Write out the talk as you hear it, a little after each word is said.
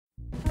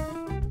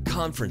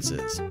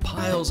conferences,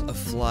 piles of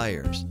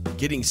flyers,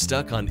 getting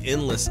stuck on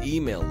endless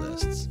email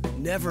lists,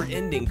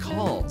 never-ending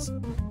calls.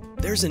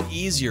 There's an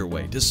easier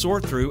way to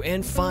sort through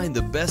and find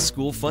the best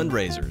school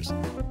fundraisers.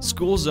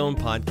 School Zone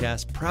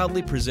Podcast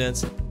proudly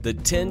presents the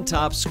 10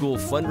 top school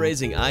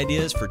fundraising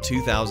ideas for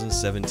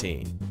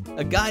 2017.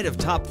 A guide of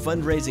top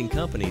fundraising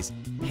companies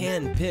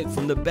handpicked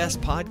from the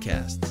best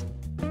podcasts.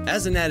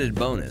 As an added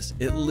bonus,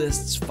 it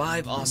lists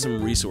 5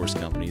 awesome resource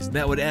companies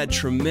that would add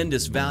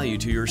tremendous value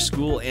to your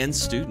school and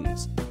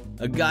students.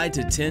 A guide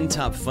to 10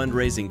 top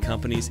fundraising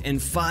companies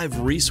and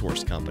 5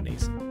 resource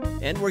companies.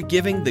 And we're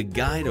giving the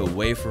guide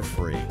away for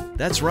free.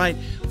 That's right,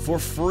 for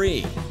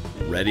free.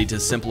 Ready to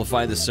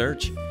simplify the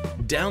search?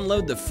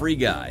 Download the free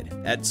guide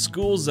at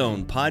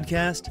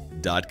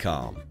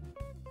schoolzonepodcast.com.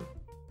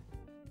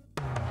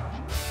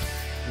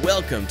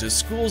 Welcome to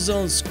School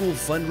Zone School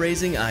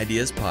Fundraising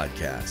Ideas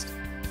Podcast.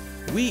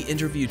 We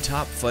interview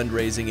top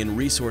fundraising and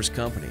resource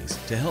companies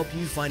to help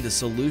you find a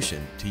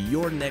solution to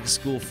your next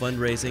school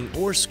fundraising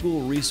or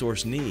school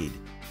resource need.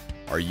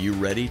 Are you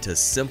ready to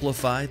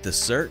simplify the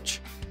search?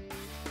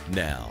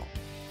 Now,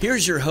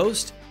 here's your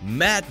host,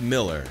 Matt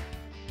Miller.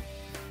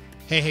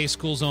 Hey,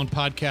 School Zone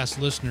Podcast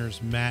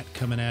listeners. Matt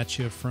coming at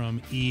you from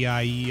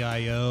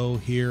EIEIO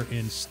here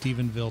in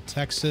Stephenville,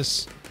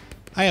 Texas.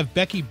 I have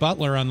Becky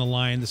Butler on the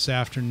line this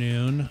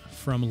afternoon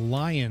from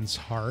Lion's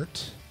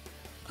Heart.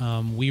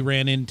 We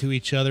ran into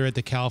each other at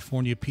the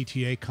California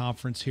PTA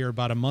conference here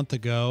about a month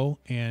ago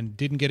and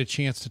didn't get a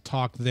chance to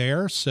talk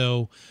there.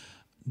 So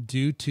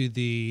due to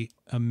the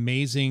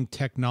amazing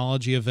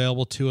technology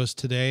available to us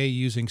today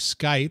using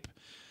Skype,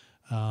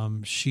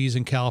 she's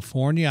in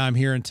California, I'm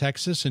here in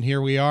Texas, and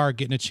here we are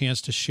getting a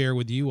chance to share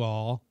with you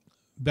all.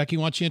 Becky,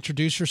 why don't you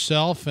introduce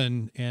yourself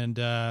and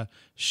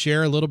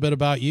share a little bit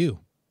about you?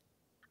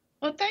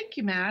 Well, thank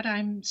you, Matt.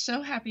 I'm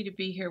so happy to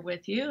be here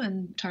with you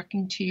and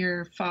talking to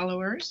your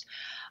followers.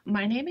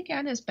 My name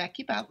again is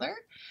Becky Butler,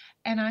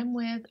 and I'm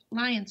with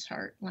Lion's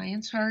Heart.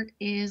 Lion's Heart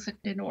is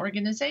an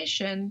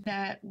organization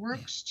that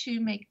works to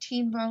make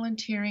teen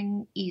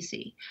volunteering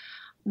easy.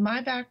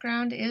 My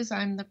background is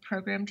I'm the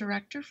program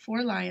director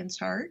for Lion's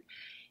Heart,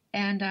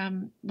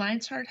 and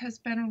Lion's Heart has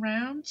been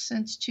around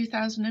since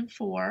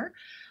 2004.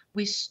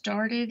 We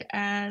started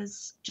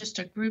as just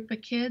a group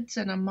of kids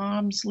in a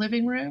mom's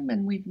living room,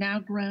 and we've now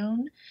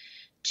grown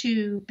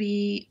to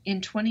be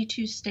in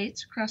 22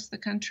 states across the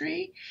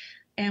country.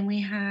 And we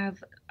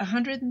have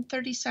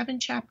 137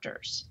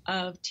 chapters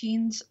of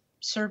teens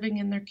serving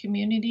in their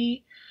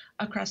community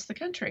across the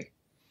country.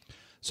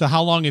 So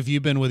how long have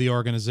you been with the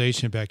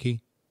organization,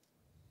 Becky?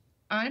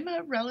 I'm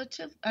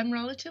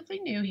relatively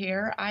new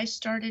here. I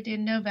started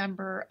in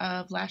November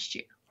of last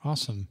year.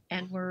 Awesome.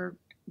 And we're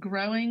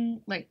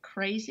growing like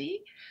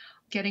crazy,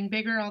 getting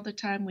bigger all the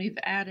time. We've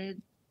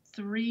added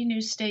 3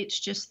 new states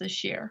just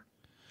this year.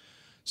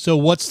 So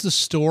what's the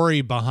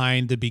story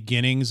behind the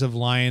beginnings of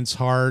Lion's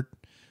Heart,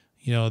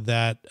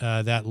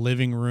 that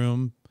living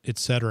room,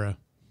 etc.?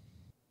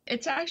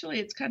 It's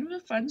kind of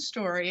a fun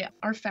story.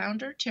 Our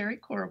founder, Terry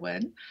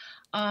Corwin,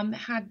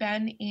 had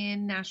been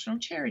in National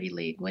Charity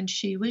League when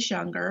she was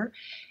younger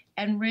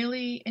and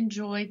really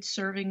enjoyed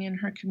serving in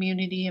her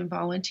community and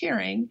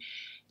volunteering.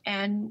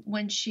 And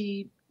when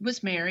she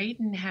was married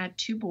and had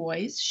 2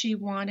 boys, she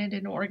wanted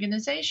an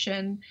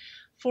organization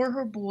for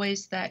her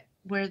boys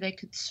where they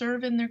could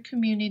serve in their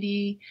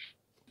community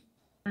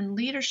and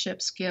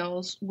leadership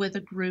skills with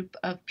a group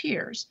of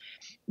peers.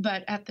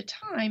 But at the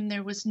time,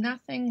 there was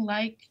nothing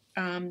like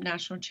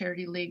National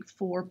Charity League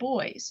for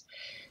boys.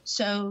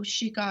 So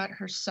she got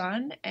her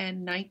son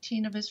and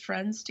 19 of his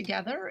friends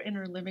together in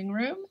her living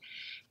room,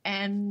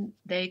 and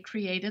they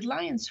created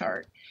Lion's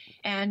Heart.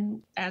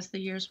 And as the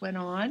years went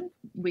on,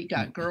 we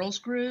got girls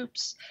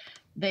groups.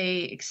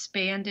 They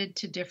expanded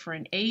to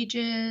different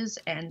ages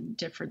and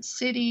different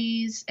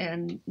cities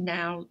and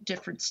now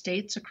different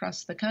states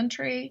across the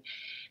country.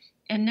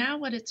 And now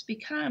what it's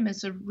become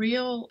is a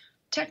real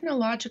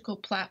technological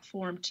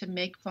platform to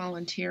make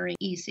volunteering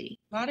easy.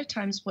 A lot of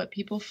times what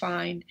people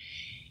find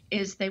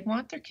is they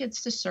want their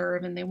kids to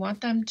serve and they want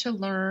them to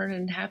learn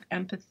and have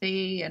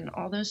empathy and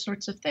all those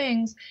sorts of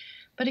things.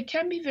 But it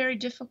can be very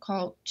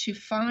difficult to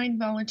find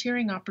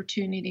volunteering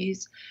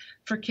opportunities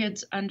for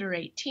kids under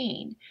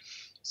 18.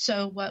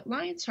 So what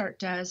Lion's Heart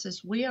does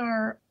is we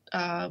are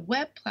a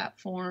web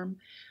platform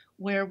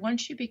where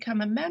once you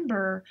become a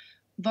member,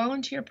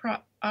 volunteer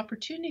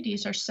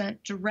opportunities are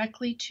sent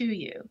directly to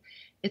you.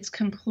 It's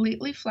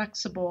completely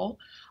flexible.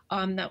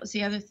 That was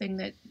the other thing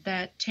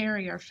that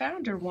Terry, our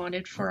founder,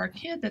 wanted for our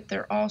kid, that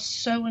they're all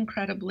so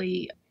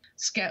incredibly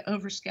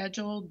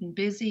overscheduled and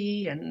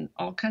busy and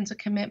all kinds of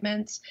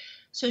commitments.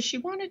 So she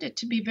wanted it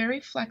to be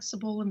very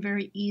flexible and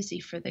very easy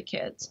for the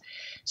kids.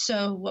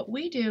 So what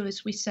we do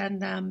is we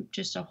send them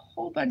just a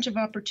whole bunch of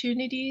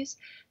opportunities.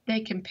 They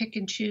can pick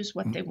and choose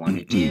what they want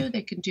to do.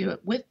 They can do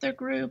it with their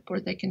group or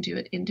they can do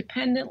it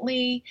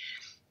independently.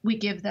 We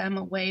give them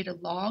a way to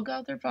log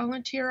all their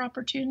volunteer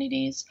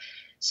opportunities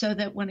so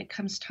that when it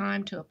comes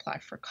time to apply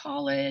for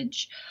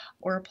college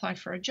or apply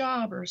for a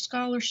job or a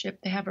scholarship,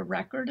 they have a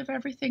record of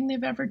everything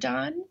they've ever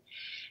done.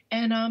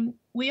 And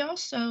we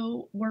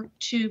also work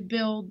to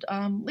build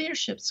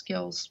leadership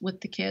skills with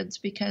the kids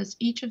because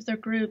each of their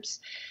groups,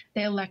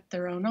 they elect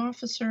their own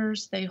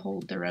officers, they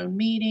hold their own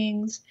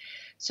meetings.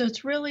 So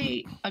it's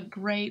really a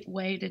great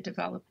way to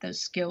develop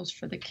those skills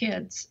for the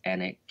kids.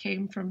 And it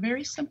came from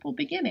very simple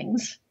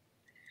beginnings.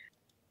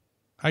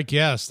 I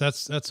guess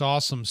that's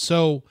awesome.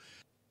 So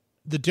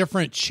the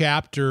different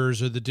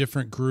chapters or the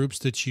different groups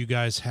that you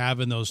guys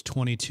have in those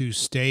 22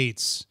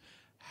 states,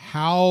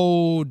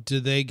 how do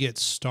they get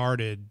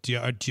started?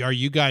 Are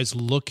you guys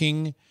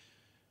looking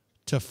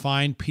to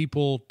find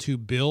people to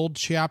build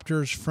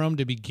chapters from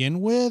to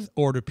begin with?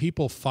 Or do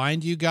people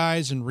find you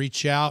guys and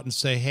reach out and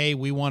say, hey,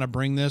 we want to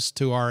bring this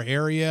to our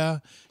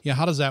area? Yeah,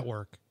 how does that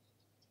work?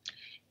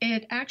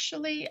 It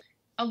actually,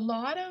 a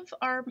lot of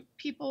our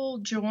people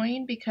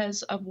join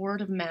because of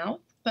word of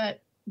mouth,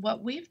 but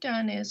what we've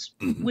done is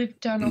we've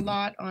done a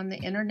lot on the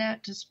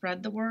internet to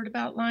spread the word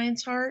about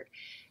Lion's Heart.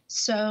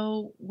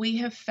 So we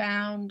have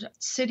found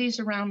cities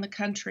around the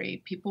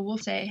country, people will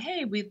say,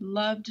 hey, we'd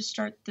love to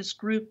start this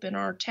group in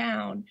our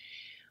town.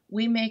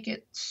 We make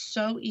it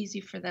so easy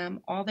for them.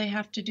 All they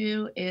have to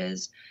do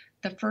is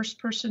the first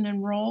person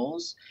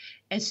enrolls.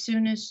 As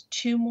soon as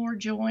two more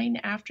join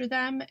after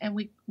them, and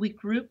we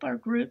group our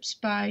groups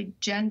by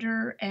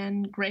gender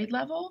and grade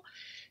level.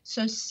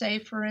 So say,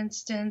 for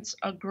instance,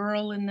 a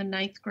girl in the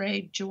 9th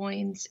grade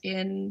joins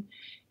in,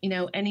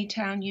 any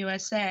town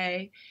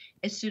USA.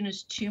 As soon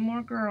as two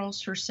more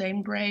girls her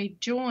same grade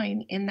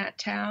join in that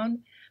town,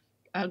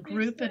 a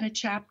group and a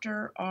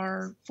chapter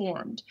are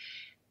formed.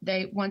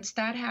 Once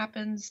that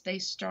happens, they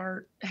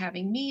start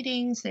having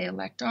meetings, they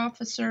elect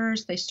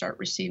officers, they start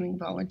receiving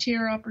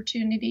volunteer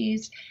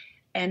opportunities,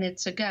 and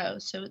it's a go.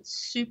 So it's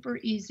super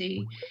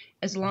easy.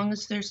 As long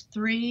as there's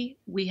 3,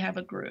 we have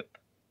a group.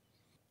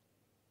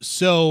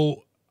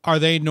 So are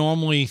they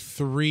normally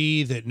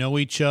 3 that know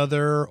each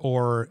other,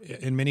 or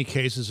in many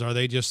cases, are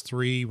they just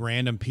 3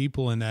 random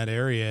people in that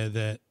area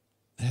that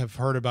have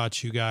heard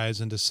about you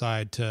guys and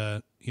decide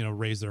to,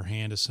 raise their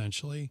hand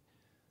essentially?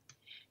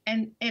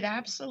 And it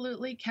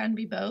absolutely can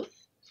be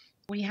both.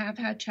 We have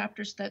had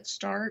chapters that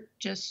start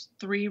just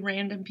 3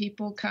 random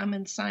people come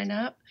and sign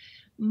up.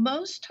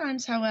 Most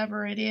times,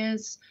 however, it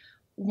is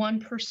one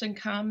person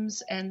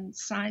comes and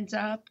signs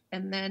up,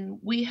 and then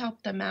we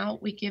help them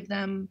out. We give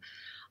them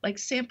like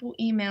sample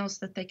emails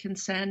that they can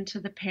send to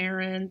the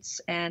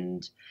parents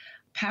and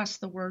pass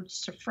the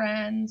words to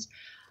friends.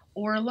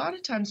 Or a lot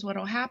of times what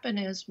will happen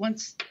is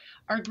once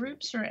our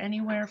groups are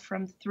anywhere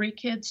from 3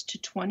 kids to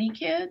 20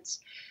 kids.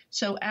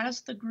 So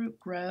as the group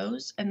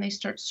grows and they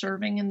start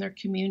serving in their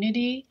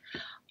community,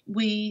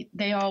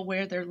 they all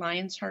wear their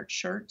Lion's Heart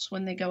shirts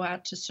when they go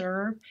out to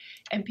serve,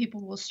 and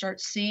people will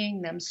start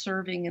seeing them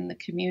serving in the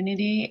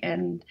community,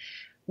 and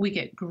we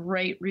get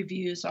great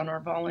reviews on our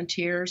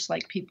volunteers.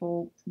 Like,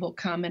 people will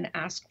come and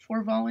ask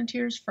for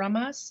volunteers from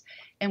us,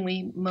 and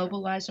we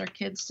mobilize our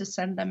kids to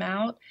send them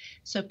out.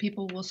 So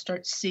people will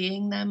start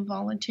seeing them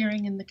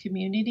volunteering in the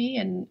community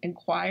and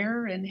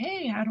inquire, and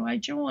hey, how do I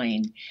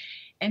join?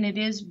 And it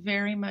is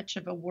very much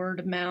of a word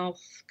of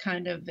mouth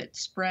kind of, it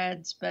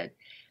spreads. But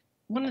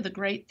one of the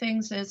great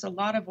things is a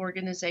lot of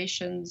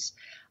organizations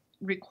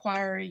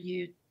require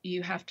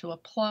you have to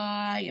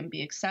apply and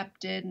be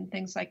accepted and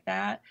things like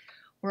that.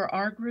 Where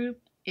our group,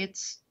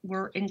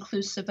 we're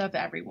inclusive of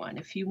everyone.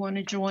 If you want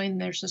to join,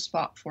 there's a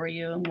spot for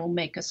you, and we'll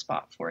make a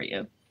spot for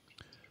you.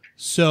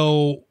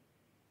 So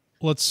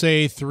let's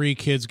say 3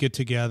 kids get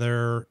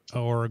together,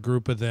 or a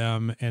group of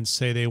them, and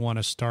say they want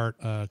to start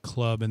a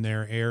club in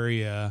their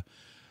area.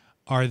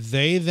 Are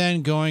they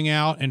then going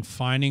out and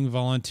finding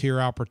volunteer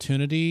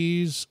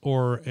opportunities,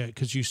 or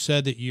because you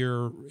said that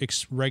you're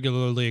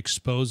regularly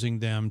exposing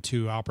them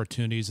to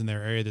opportunities in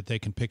their area that they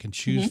can pick and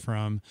choose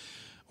from?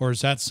 Or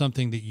is that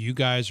something that you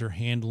guys are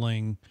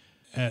handling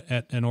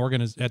at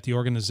the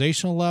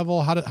organizational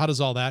level? How does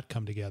all that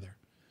come together?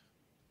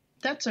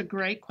 That's a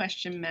great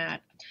question,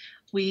 Matt.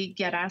 We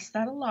get asked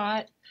that a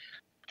lot.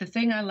 The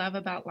thing I love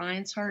about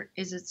Lion's Heart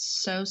is it's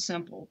so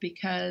simple,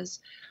 because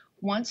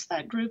once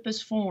that group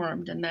is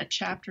formed and that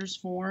chapter is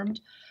formed,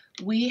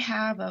 we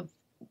have a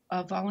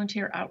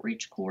volunteer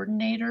outreach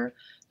coordinator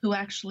who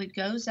actually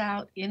goes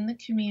out in the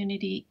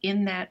community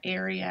in that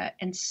area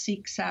and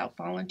seeks out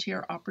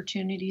volunteer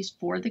opportunities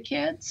for the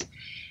kids.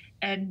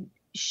 And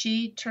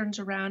she turns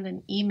around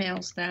and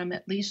emails them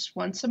at least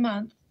once a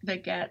month. They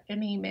get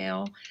an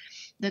email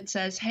that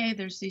says, hey,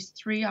 there's these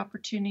 3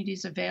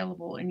 opportunities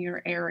available in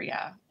your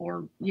area,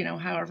 or,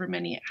 however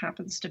many it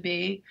happens to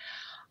be.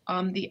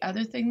 The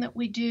other thing that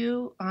we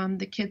do,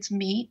 the kids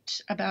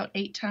meet about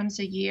 8 times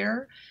a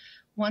year.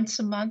 Once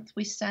a month,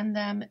 we send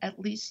them at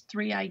least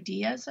 3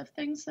 ideas of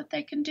things that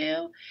they can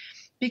do,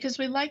 because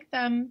we like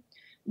them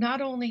not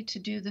only to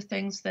do the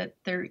things that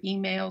they're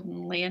emailed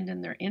and land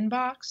in their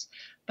inbox,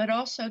 but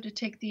also to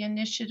take the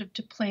initiative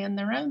to plan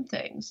their own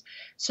things.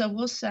 So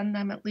we'll send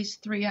them at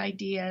least 3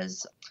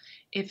 ideas.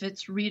 If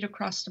it's Read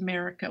Across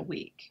America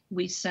Week,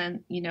 we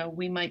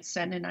might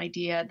send an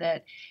idea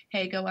that,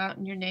 hey, go out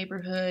in your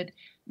neighborhood,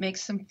 make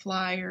some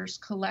flyers,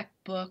 collect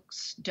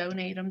books,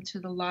 donate them to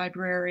the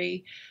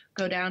library.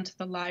 go down to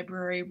the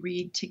library,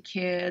 read to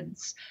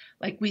kids.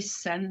 Like, we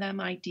send them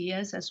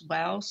ideas as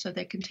well so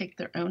they can take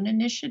their own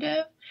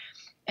initiative.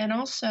 And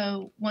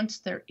also, once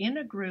they're in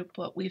a group,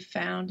 what we've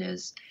found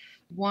is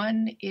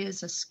one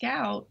is a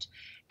scout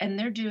and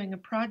they're doing a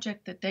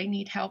project that they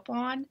need help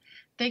on.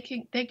 They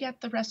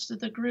get the rest of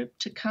the group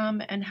to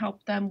come and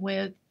help them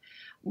with,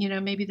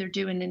 maybe they're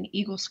doing an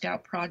Eagle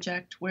Scout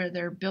project where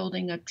they're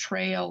building a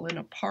trail in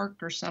a park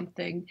or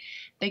something.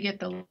 They get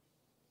the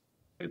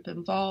group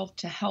involved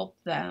to help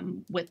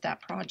them with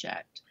that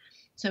project.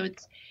 So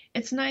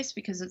it's nice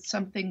because it's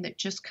something that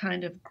just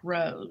kind of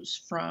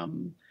grows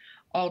from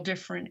all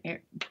different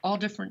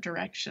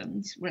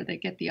directions where they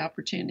get the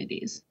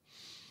opportunities.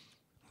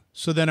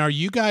 So then, are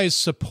you guys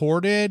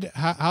supported?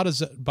 How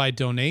does it, by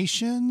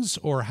donations,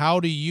 or how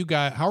are you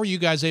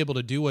guys able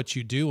to do what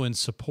you do in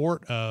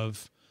support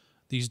of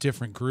these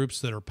different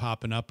groups that are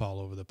popping up all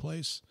over the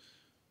place?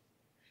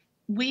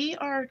 We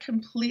are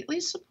completely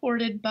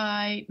supported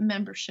by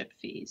membership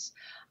fees.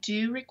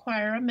 Do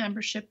require a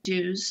membership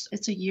dues.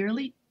 It's a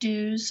yearly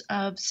dues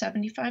of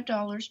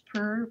 $75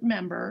 per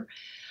member,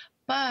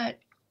 but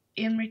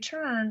in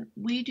return,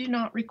 we do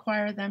not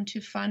require them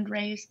to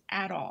fundraise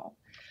at all.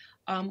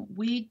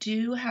 We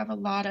do have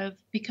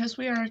because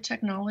we are a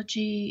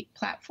technology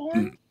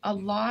platform, a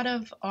lot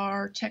of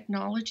our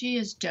technology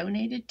is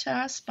donated to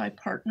us by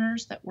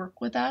partners that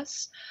work with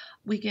us.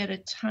 We get a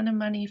ton of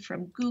money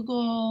from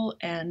Google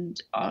and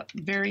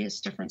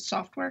various different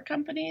software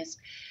companies,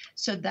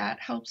 so that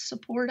helps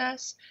support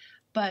us.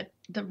 But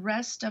the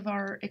rest of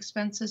our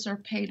expenses are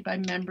paid by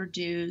member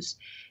dues,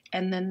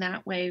 and then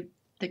that way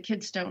the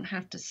kids don't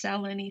have to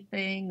sell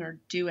anything or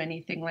do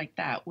anything like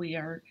that. We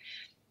are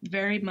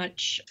very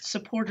much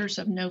supporters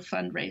of no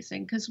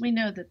fundraising because we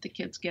know that the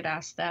kids get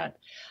asked that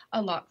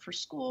a lot for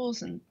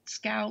schools and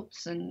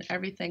scouts and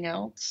everything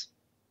else.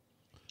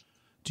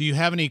 Do you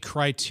have any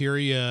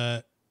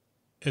criteria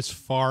as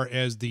far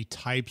as the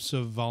types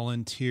of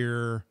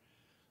volunteer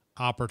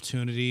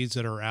opportunities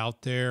that are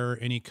out there?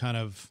 Any kind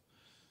of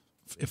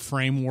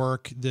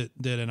framework that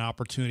an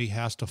opportunity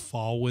has to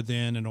fall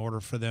within in order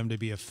for them to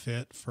be a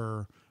fit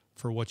for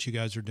what you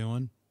guys are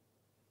doing?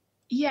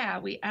 Yeah,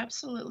 we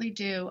absolutely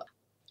do.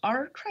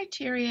 Our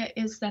criteria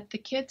is that the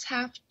kids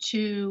have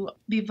to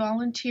be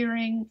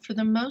volunteering for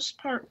the most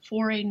part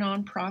for a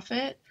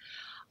nonprofit,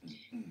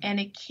 and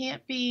it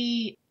can't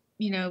be,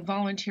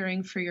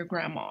 volunteering for your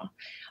grandma.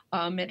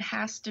 It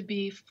has to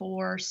be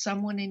for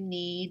someone in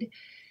need.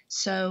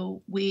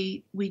 So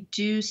we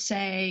do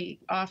say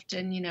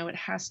often, it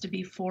has to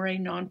be for a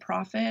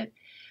nonprofit,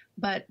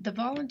 but the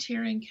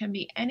volunteering can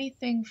be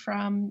anything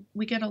from,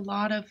 we get a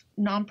lot of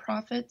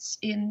nonprofits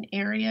in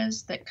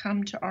areas that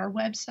come to our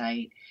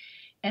website,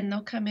 and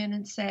they'll come in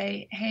and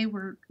say, hey,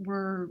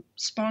 we're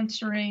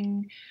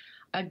sponsoring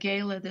a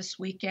gala this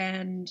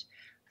weekend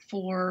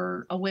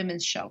for a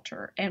women's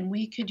shelter, and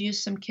we could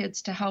use some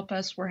kids to help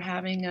us. We're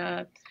having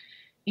a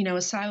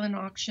silent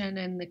auction,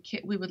 and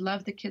we would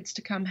love the kids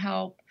to come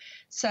help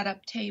set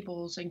up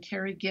tables and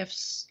carry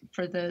gifts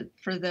for the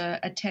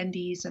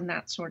attendees and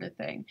that sort of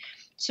thing.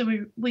 So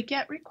we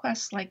get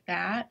requests like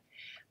that,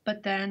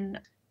 but then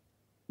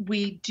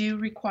we do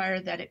require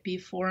that it be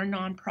for a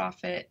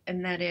nonprofit,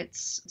 and that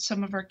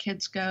some of our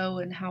kids go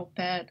and help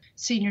at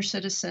senior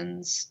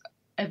citizens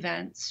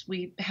events.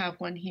 We have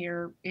one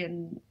here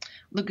in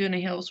Laguna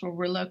Hills where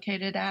we're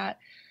located at,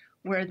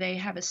 where they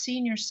have a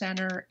senior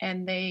center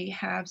and they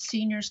have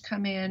seniors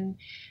come in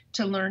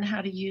to learn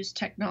how to use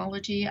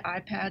technology,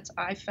 iPads,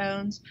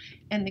 iPhones,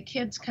 and the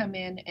kids come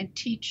in and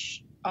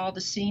teach all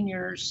the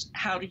seniors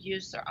how to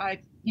use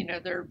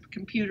their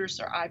computers,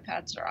 their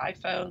iPads, their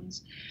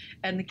iPhones,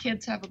 and the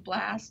kids have a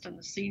blast and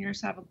the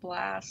seniors have a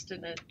blast,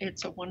 and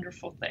it's a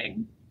wonderful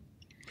thing.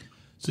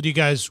 So do you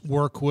guys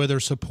work with or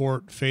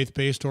support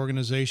faith-based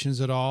organizations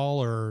at all,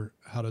 or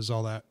how does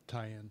all that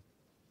tie in?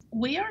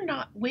 We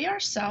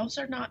ourselves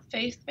are not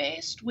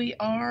faith-based. We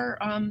are,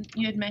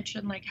 you had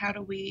mentioned, like, how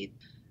do we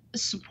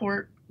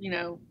support,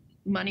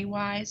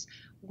 money-wise?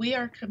 We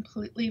are a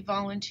completely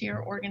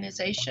volunteer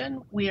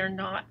organization. We are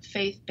not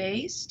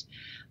faith-based,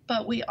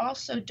 but we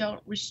also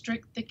don't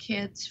restrict the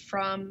kids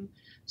from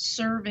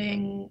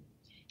serving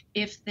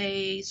if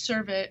they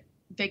serve at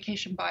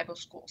Vacation Bible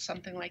School,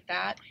 something like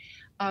that.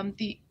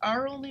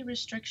 Our only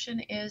restriction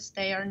is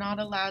they are not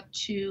allowed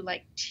to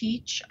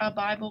teach a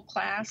Bible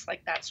class,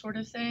 like that sort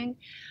of thing.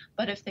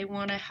 But if they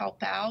want to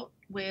help out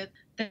with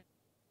the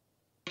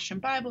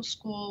Bible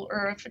School,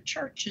 or if a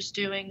church is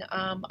doing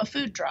a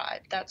food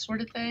drive, that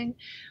sort of thing,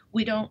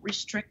 we don't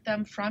restrict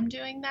them from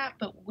doing that,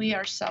 but we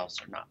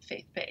ourselves are not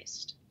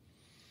faith-based.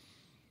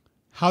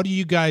 How do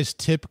you guys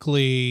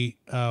typically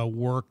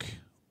work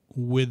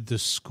with the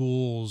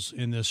schools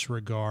in this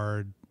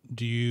regard?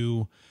 Do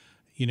you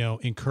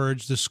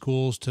encourage the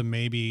schools to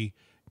maybe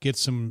get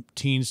some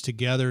teens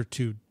together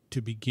to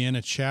begin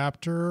a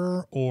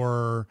chapter,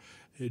 or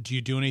do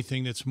you do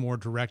anything that's more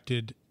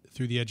directed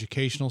through the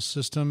educational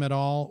system at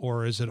all,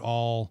 or is it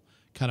all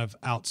kind of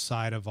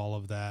outside of all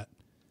of that?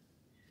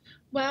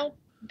 Well,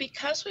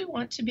 Because we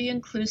want to be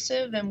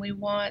inclusive and we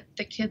want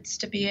the kids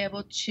to be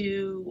able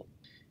to,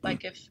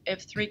 like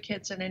if 3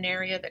 kids in an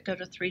area that go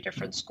to 3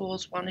 different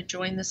schools want to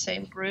join the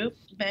same group,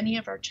 many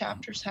of our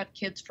chapters have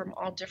kids from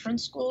all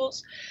different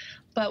schools.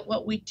 But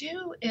what we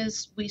do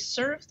is we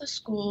serve the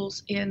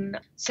schools in,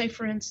 say,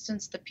 for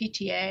instance, the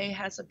PTA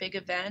has a big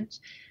event.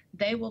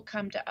 They will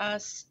come to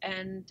us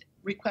and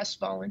request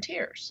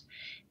volunteers.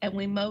 And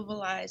we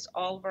mobilize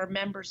all of our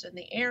members in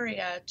the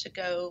area to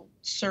go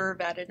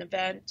serve at an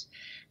event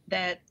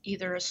that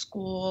either a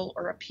school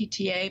or a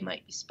PTA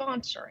might be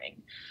sponsoring.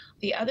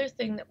 The other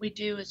thing that we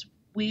do is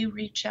we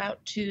reach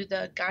out to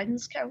the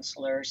guidance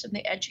counselors and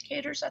the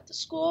educators at the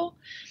school,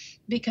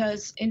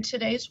 because in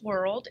today's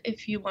world,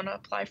 if you want to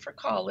apply for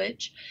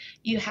college,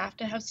 you have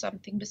to have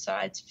something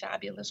besides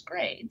fabulous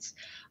grades.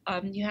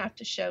 You have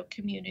to show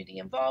community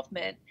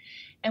involvement.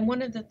 And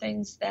one of the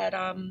things that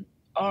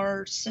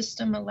our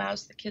system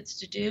allows the kids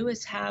to do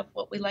is have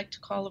what we like to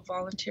call a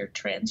volunteer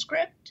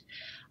transcript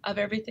of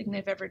everything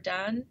they've ever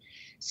done.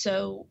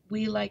 So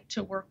we like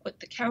to work with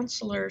the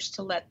counselors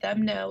to let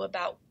them know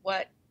about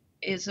what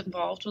is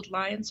involved with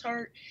Lion's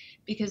Heart,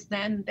 because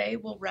then they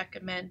will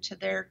recommend to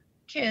their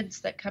kids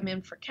that come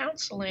in for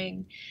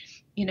counseling,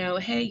 you know,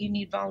 hey, you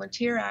need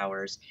volunteer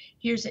hours.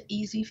 Here's an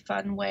easy,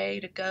 fun way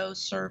to go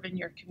serve in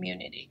your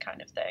community,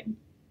 kind of thing.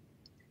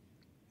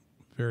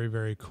 Very,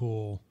 very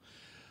cool.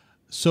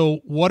 So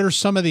what are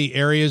some of the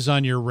areas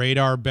on your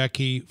radar,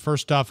 Becky?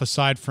 First off,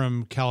 aside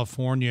from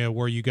California,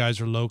 where you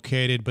guys are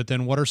located, but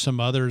then what are some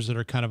others that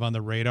are kind of on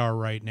the radar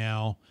right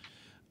now?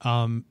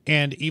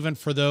 And even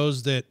for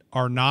those that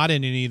are not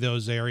in any of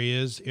those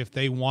areas, if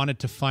they wanted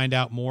to find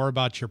out more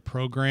about your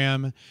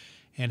program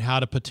and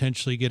how to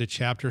potentially get a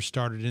chapter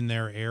started in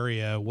their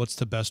area, what's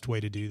the best way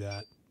to do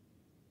that?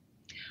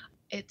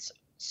 It's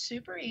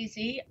super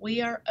easy.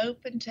 We are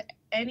open to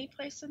any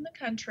place in the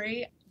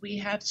country. We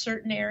have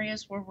certain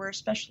areas where we're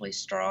especially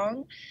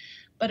strong,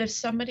 but if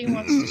somebody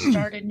wants to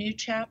start a new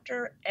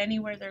chapter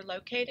anywhere they're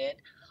located,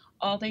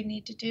 all they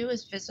need to do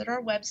is visit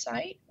our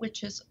website,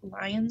 which is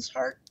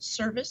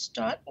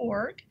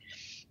lionsheartservice.org.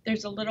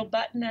 There's a little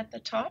button at the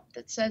top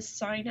that says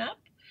sign up.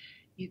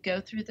 You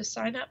go through the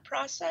sign up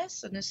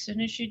process, and as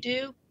soon as you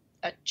do,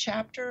 a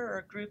chapter or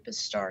a group is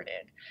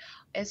started.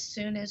 As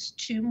soon as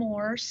 2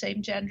 more,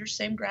 same gender,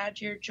 same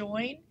grad year,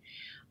 join,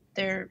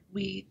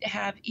 we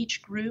have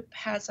each group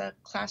has a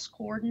class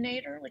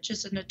coordinator, which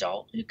is an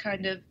adult who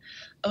kind of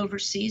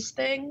oversees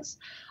things.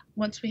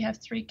 Once we have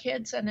 3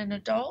 kids and an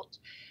adult,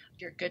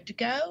 you're good to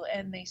go,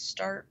 and they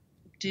start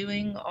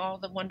doing all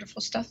the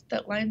wonderful stuff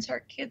that Lion's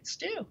Heart kids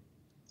do.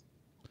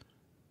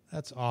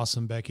 That's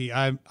awesome, Becky.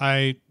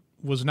 I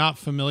was not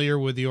familiar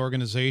with the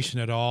organization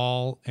at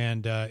all,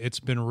 and it's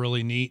been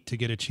really neat to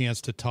get a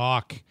chance to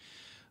talk.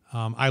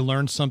 I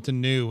learn something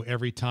new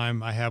every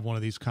time I have one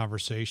of these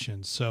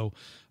conversations. So,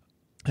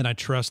 and I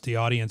trust the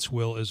audience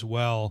will as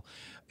well.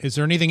 Is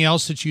there anything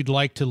else that you'd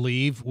like to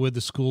leave with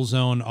the School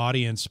Zone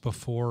audience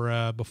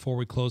before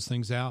we close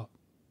things out?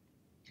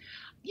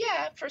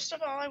 Yeah, first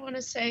of all, I want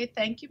to say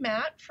thank you,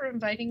 Matt, for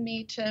inviting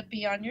me to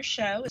be on your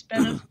show. It's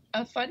been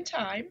a fun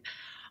time.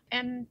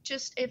 And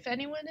just if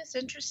anyone is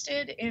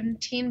interested in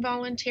teen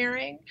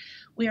volunteering,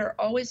 we are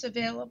always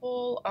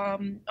available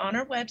on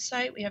our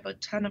website. We have a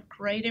ton of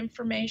great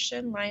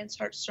information,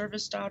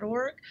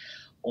 lionsheartservice.org.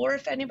 Or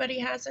if anybody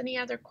has any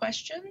other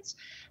questions,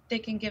 they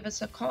can give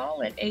us a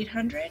call at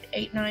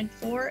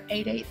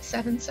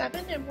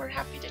 800-894-8877, and we're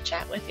happy to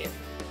chat with you.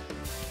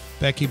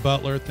 Becky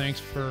Butler,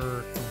 thanks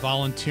for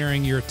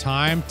volunteering your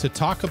time to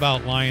talk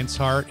about Lion's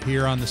Heart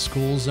here on the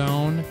School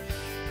Zone.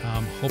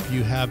 Hope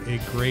you have a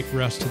great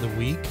rest of the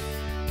week,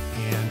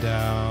 and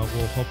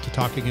we'll hope to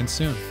talk again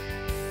soon.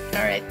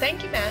 All right.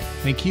 Thank you, Matt.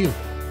 Thank you.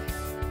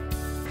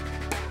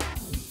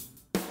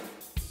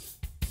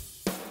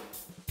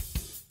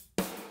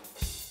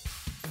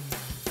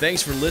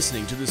 Thanks for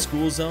listening to the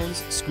School Zone's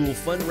School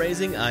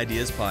Fundraising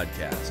Ideas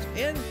Podcast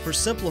and for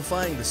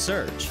simplifying the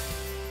search.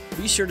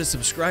 Be sure to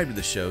subscribe to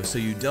the show so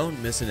you don't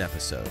miss an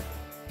episode.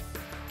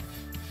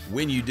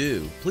 When you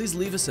do, please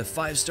leave us a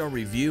 5-star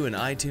review in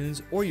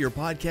iTunes or your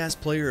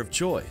podcast player of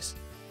choice.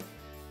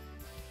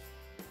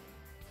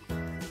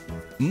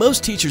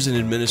 Most teachers and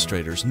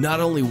administrators not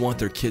only want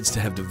their kids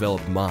to have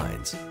developed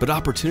minds, but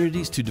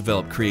opportunities to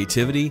develop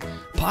creativity,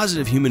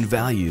 positive human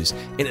values,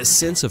 and a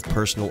sense of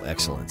personal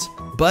excellence.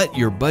 But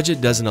your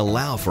budget doesn't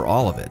allow for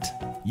all of it.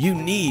 You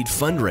need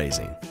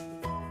fundraising.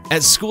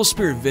 At School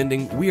Spirit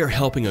Vending, we are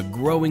helping a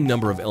growing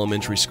number of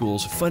elementary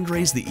schools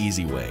fundraise the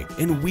easy way,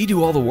 and we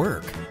do all the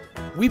work.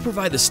 We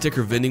provide the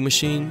sticker vending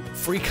machine,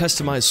 free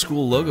customized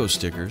school logo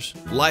stickers,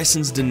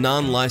 licensed and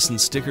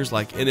non-licensed stickers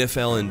like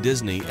NFL and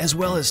Disney, as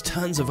well as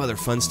tons of other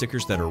fun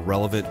stickers that are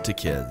relevant to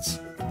kids.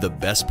 The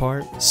best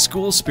part?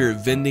 School Spirit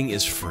Vending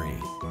is free.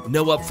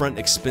 No upfront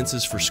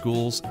expenses for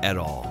schools at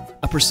all.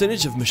 A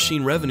percentage of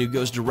machine revenue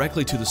goes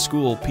directly to the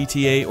school,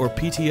 PTA, or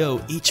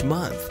PTO each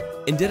month.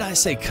 And did I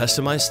say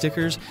customized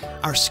stickers?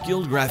 Our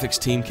skilled graphics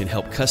team can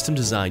help custom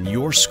design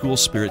your school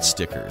spirit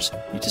stickers.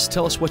 You just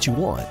tell us what you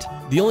want.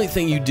 The only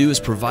thing you do is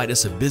provide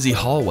us a busy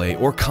hallway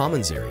or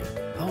commons area.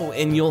 Oh, Oh,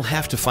 and you'll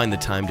have to find the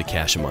time to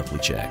cash a monthly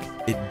check.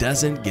 It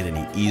doesn't get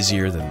any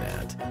easier than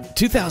that.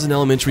 2,000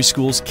 elementary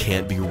schools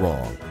can't be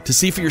wrong. To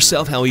see for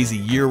yourself how easy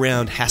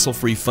year-round,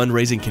 hassle-free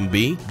fundraising can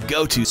be,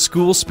 go to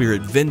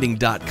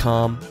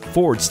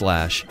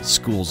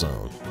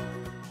schoolspiritvending.com/schoolzone.